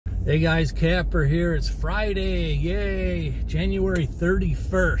Hey guys, Kapper here. It's Friday, yay, January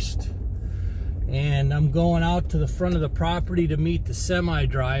 31st. And I'm going out to the front of the property to meet the semi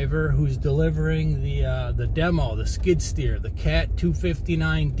driver who's delivering the demo, the skid steer, the CAT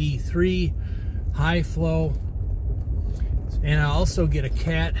 259 D3 high flow. And I also get a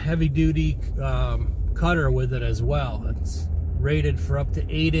CAT heavy duty cutter with it as well. It's rated for up to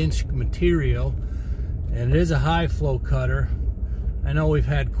 8-inch material, and it is a high flow cutter. I know we've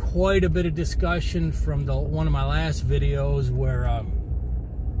had quite a bit of discussion from one of my last videos where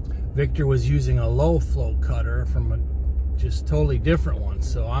Victor was using a low flow cutter from a just totally different one.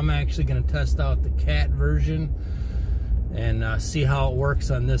 So I'm actually going to test out the CAT version and see how it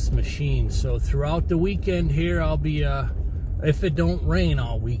works on this machine. So throughout the weekend here, I'll be, if it don't rain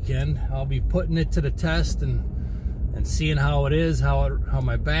all weekend, I'll be putting it to the test and seeing how it is, how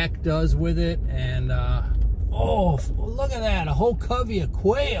my back does with it. And oh, look at that, a whole covey of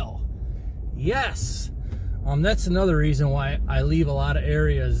quail. Yes. That's another reason why I leave a lot of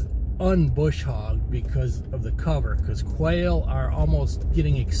areas unbush hogged, because of the cover, because quail are almost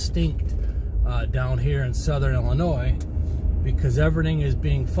getting extinct down here in southern Illinois because everything is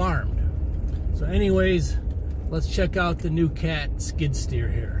being farmed. So anyways, let's check out the new CAT skid steer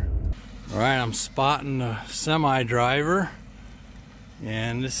here. All right, I'm spotting the semi driver,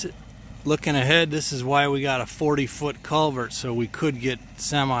 and this, looking ahead, this is why we got a 40-foot culvert, so we could get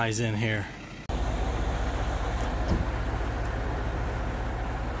semis in here.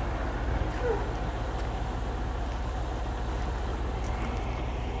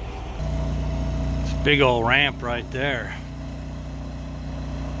 It's a big old ramp right there.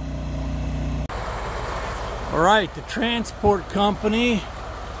 All right, the transport company,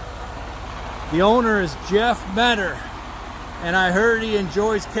 the owner is Jeff Metter. And I heard he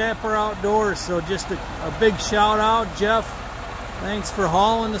enjoys Kapper Outdoors, so just a big shout out, Jeff. Thanks for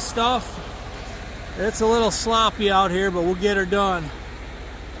hauling the stuff. It's a little sloppy out here, but we'll get her done.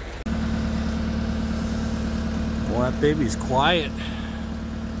 Boy, that baby's quiet.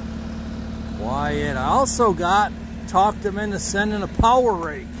 Quiet. I also talked him into sending a power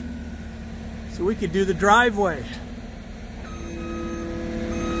rake so we could do the driveway.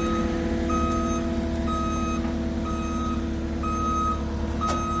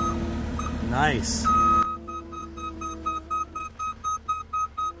 Nice.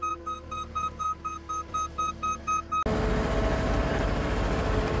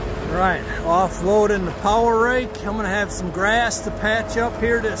 Right, offloading the power rake. I'm gonna have some grass to patch up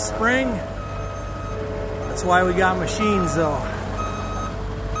here this spring. That's why we got machines though.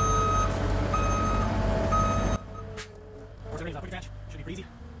 Should be pretty easy.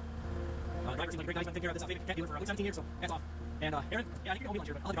 Driver seems like a great guy. He's gonna take care of this. I've been a CAT dealer for at least 17 years, so that's off. And Aaron, yeah, I think you're gonna be lunch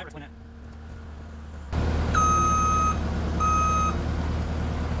here, but I'll let the driver explain that.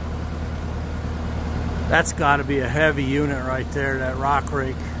 That's got to be a heavy unit right there, that rock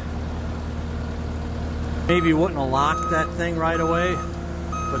rake. Maybe wouldn't have locked that thing right away,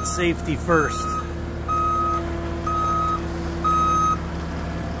 but safety first.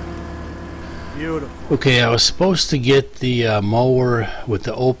 Beautiful. Okay, I was supposed to get the mower with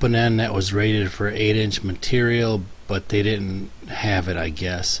the open end that was rated for 8-inch material, but they didn't have it, I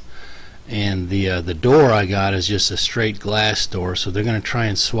guess. And the door I got is just a straight glass door, so they're going to try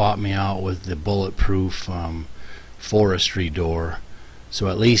and swap me out with the bulletproof forestry door. So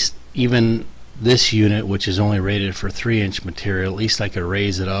at least even this unit, which is only rated for 3-inch material, at least I could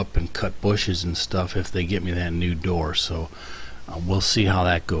raise it up and cut bushes and stuff if they get me that new door. So we'll see how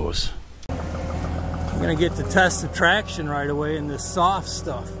that goes. I'm going to get to test the traction right away in this soft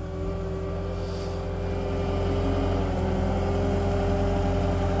stuff.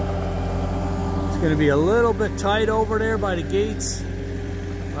 Going to be a little bit tight over there by the gates.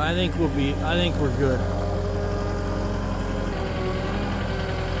 I think we're good.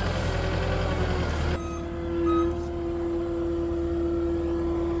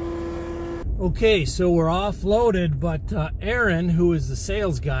 Okay, so we're offloaded, but Aaron, who is the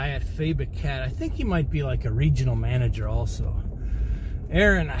sales guy at Fabic Cat, I think he might be like a regional manager also.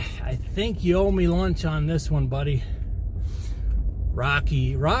 Aaron, I think you owe me lunch on this one, buddy.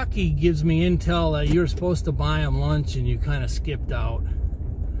 Rocky gives me intel that you're supposed to buy him lunch and you kind of skipped out.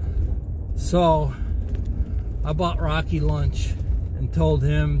 So I bought Rocky lunch and told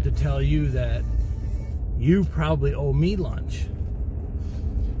him to tell you that you probably owe me lunch.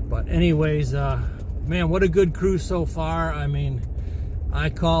 But anyways, man, what a good crew so far. I mean,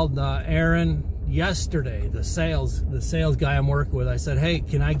 I called Aaron yesterday, the sales guy I'm working with. I said, hey,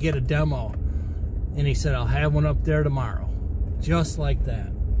 can I get a demo? And he said, I'll have one up there tomorrow. Just like that.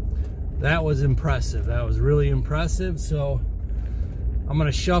 That was impressive. That was really impressive. So I'm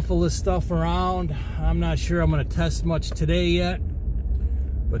gonna shuffle this stuff around. I'm not sure I'm gonna test much today yet,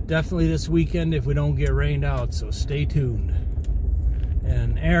 but definitely this weekend if we don't get rained out, so stay tuned.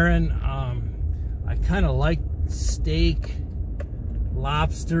 And Aaron, I kind of like steak,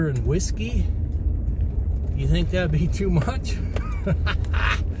 lobster, and whiskey. You think that'd be too much?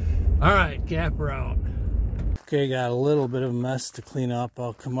 All right, Kapper out. Okay, got a little bit of a mess to clean up.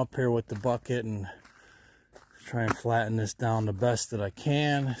 I'll come up here with the bucket and try and flatten this down the best that I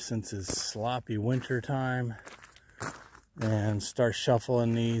can since it's sloppy winter time, and start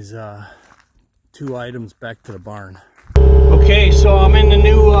shuffling these 2 items back to the barn. Okay, so I'm in the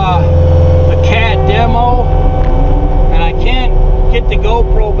new the cat demo, and I can't get the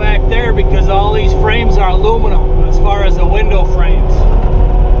GoPro back there because all these frames are aluminum as far as the window frames.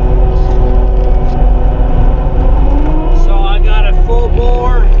 So I got a full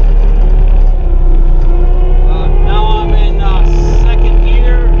bore. Now I'm in 2nd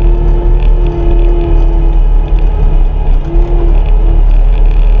gear.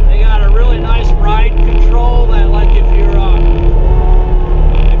 They got a really nice ride control that, like, if you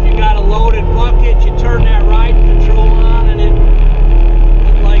got a loaded bucket, you turn that ride control on, and it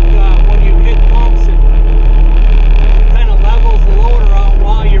like when you hit pumps, it kind of levels the loader out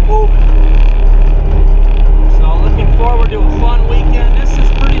while you're moving. So looking forward to a fun weekend. This is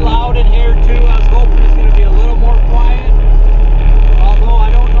pretty loud in here too. I was hoping it's going to be a little more quiet, although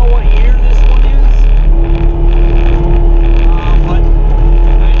I don't know what year this one is. But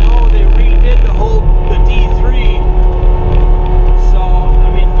I know they redid the D3. So, I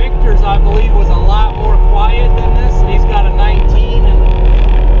mean, Victor's, I believe, was a lot more quiet than this. And he's got a 19, and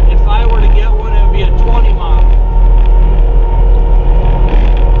if I were to get one, it would be a 20 model.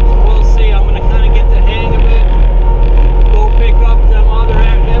 So we'll see. I'm going to kind of get the hang of it, go pick up them other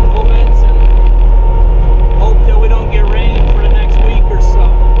implements, and hope that we don't get rain for the next week or so.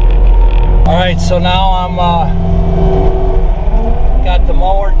 All right, so now I'm got the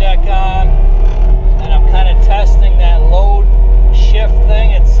mower deck on, and I'm kind of testing that load shift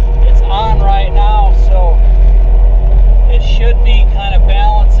thing. It's on right now, so it should be kind of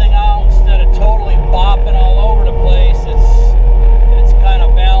balancing out instead of totally bopping all over the place. It's kind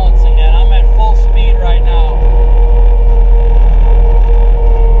of balancing it. I'm at full speed right now.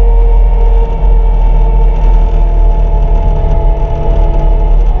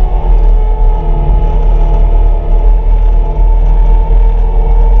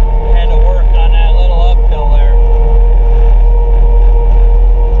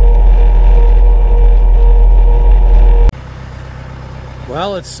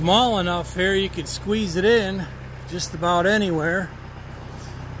 Well, it's small enough here you could squeeze it in just about anywhere.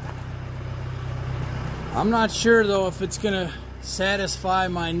 I'm not sure though if it's gonna satisfy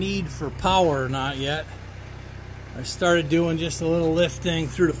my need for power or not yet. I started doing just a little lifting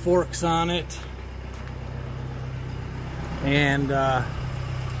through the forks on it, and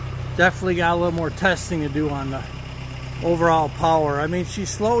definitely got a little more testing to do on the overall power. I mean, she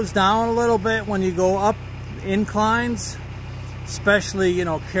slows down a little bit when you go up inclines, especially, you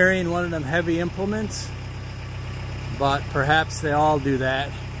know, carrying one of them heavy implements, but perhaps they all do that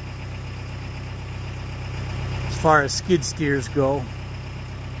as far as skid steers go.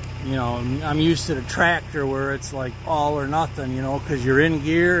 You know, I'm used to the tractor where it's like all or nothing, you know, because you're in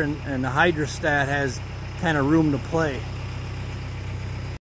gear, and the hydrostat has kind of room to play.